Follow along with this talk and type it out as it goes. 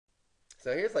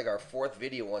So here's like our fourth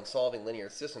video on solving linear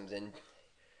systems, and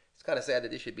it's kind of sad that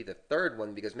this should be the third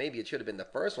one because maybe it should have been the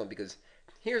first one because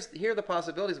here are the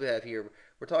possibilities we have here.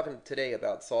 We're talking today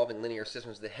about solving linear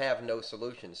systems that have no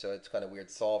solutions, so it's kind of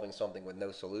weird solving something with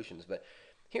no solutions. But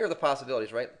here are the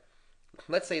possibilities, right?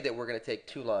 Let's say that we're going to take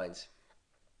two lines.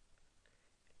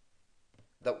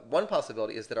 The one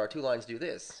possibility is that our two lines do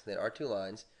this, that our two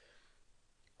lines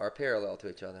are parallel to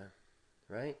each other,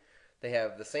 right? They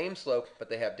have the same slope, but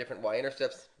they have different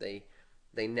y-intercepts. They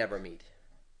never meet,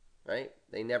 right?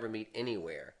 They never meet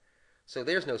anywhere. So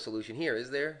there's no solution here,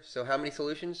 is there? So how many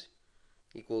solutions?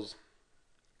 Equals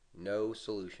no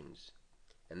solutions.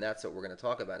 And that's what we're going to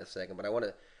talk about in a second. But I want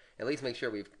to at least make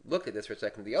sure we've looked at this for a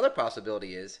second. The other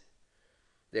possibility is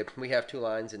that we have two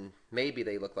lines and maybe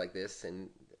they look like this.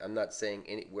 And I'm not saying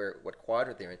anywhere what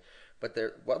quadrant they're in. But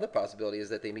the other possibility is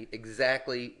that they meet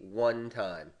exactly one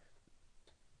time,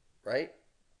 right?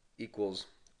 Equals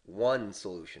one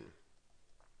solution.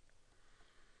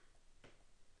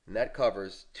 And that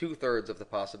covers 2/3 of the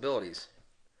possibilities.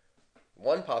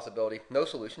 One possibility, no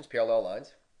solutions, parallel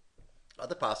lines.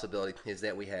 Other possibility is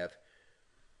that we have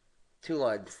two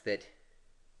lines that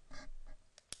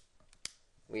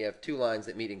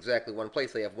meet exactly one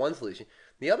place. They have one solution.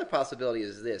 The other possibility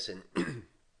is this, and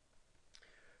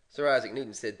Sir Isaac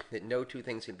Newton said that no two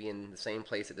things can be in the same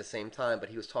place at the same time, but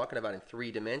he was talking about in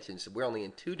 3 dimensions. So we're only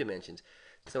in 2 dimensions.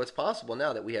 So it's possible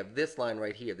now that we have this line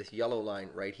right here, this yellow line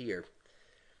right here.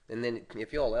 And then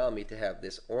if you'll allow me to have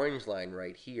this orange line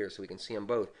right here so we can see them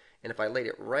both. And if I laid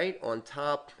it right on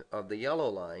top of the yellow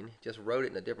line, just wrote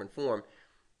it in a different form,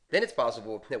 then it's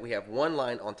possible that we have one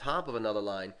line on top of another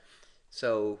line.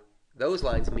 So those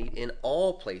lines meet in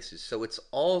all places. So it's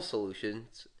all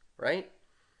solutions, right?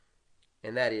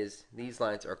 And that is, these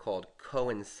lines are called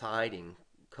coinciding,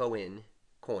 coinciding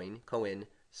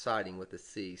with the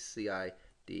C,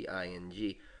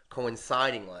 C-I-D-I-N-G,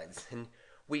 coinciding lines. And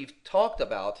we've talked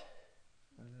about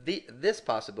this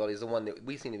possibility is the one that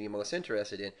we seem to be most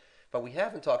interested in, but we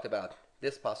haven't talked about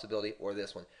this possibility or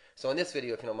this one. So in this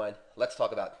video, if you don't mind, let's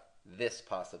talk about this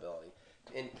possibility.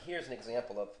 And here's an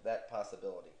example of that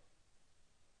possibility.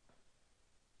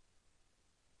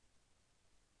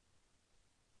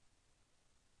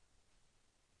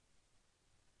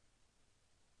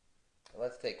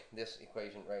 Let's take this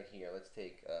equation right here. Let's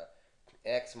take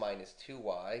x minus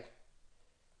 2y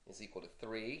is equal to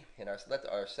 3. And let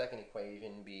our second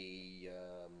equation be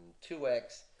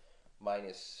 2x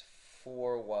minus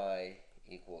 4y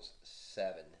equals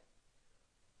 7.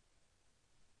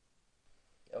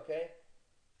 Okay?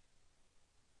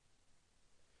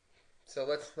 So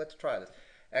let's try this.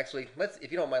 Actually,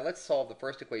 if you don't mind, let's solve the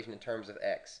first equation in terms of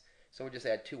x. So we'll just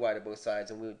add 2y to both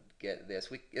sides and we'll get this.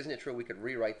 Isn't it true we could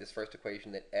rewrite this first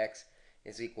equation that x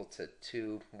is equal to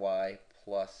 2y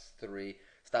plus 3?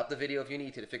 Stop the video if you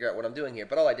need to figure out what I'm doing here.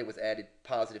 But all I did was added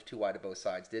positive 2y to both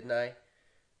sides, didn't I?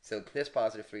 So this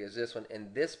positive 3 is this one,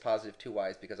 and this positive 2y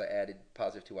is because I added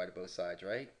positive 2y to both sides,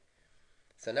 right?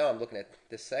 So now I'm looking at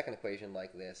this second equation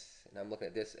like this, and I'm looking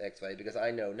at this x value because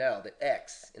I know now that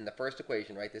x in the first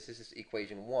equation, right, this is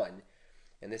equation 1,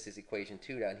 and this is equation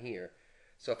 2 down here.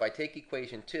 So if I take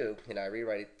equation 2 and I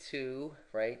rewrite it 2,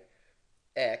 right,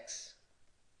 x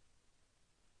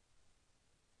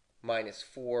minus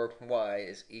 4y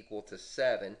is equal to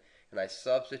 7, and I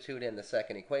substitute in the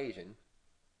second equation,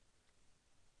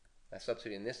 I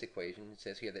substitute in this equation, it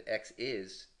says here that x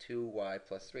is 2y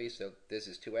plus 3, so this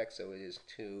is 2x, so it is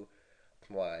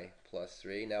 2y plus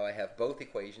 3. Now I have both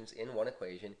equations in one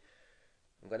equation.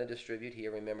 I'm going to distribute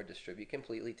here. Remember, distribute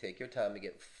completely. Take your time to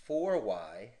get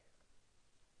 4y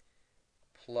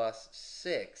plus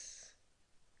 6,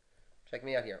 check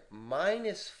me out here,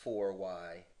 minus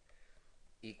 4y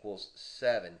equals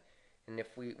 7. And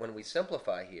when we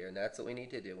simplify here, and that's what we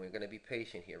need to do, we're going to be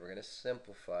patient here. We're going to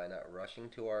simplify, not rushing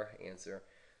to our answer.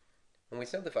 When we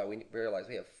simplify, we realize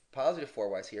we have positive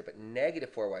 4y's here, but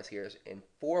negative 4y's here, and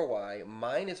 4y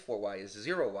minus 4y is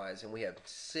 0y's, and we have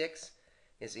 6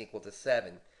 is equal to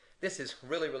 7. This is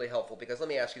really, really helpful because let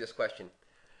me ask you this question.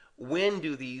 When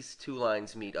do these two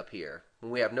lines meet up here?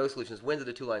 When we have no solutions, when do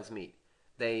the two lines meet?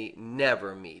 They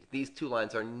never meet. These two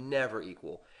lines are never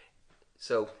equal.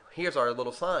 So here's our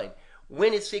little sign.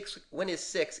 When is 6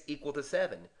 equal to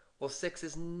 7? Well, 6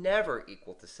 is never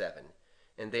equal to 7,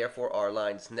 and therefore our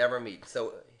lines never meet.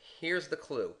 So here's the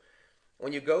clue.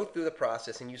 When you go through the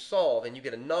process and you solve and you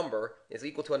get a number is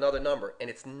equal to another number, and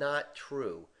it's not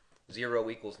true, 0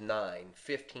 equals 9,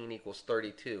 15 equals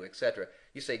 32, etc.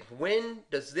 You say, when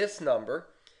does this number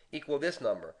equal this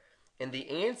number? And the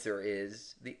answer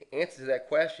to that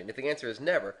question, if the answer is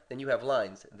never, then you have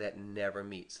lines that never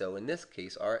meet. So in this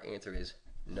case, our answer is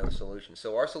no solution.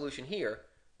 So our solution here,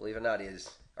 believe it or not, is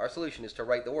our solution is to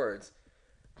write the words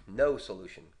no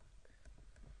solution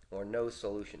or no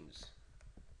solutions.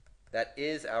 That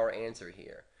is our answer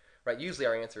here. Right? Usually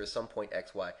our answer is some point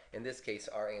x, y. In this case,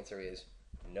 our answer is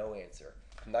no answer.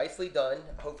 Nicely done.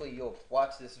 Hopefully you'll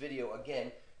watch this video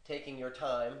again, taking your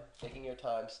time,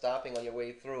 stopping on your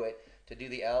way through it to do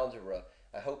the algebra.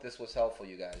 I hope this was helpful,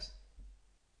 you guys.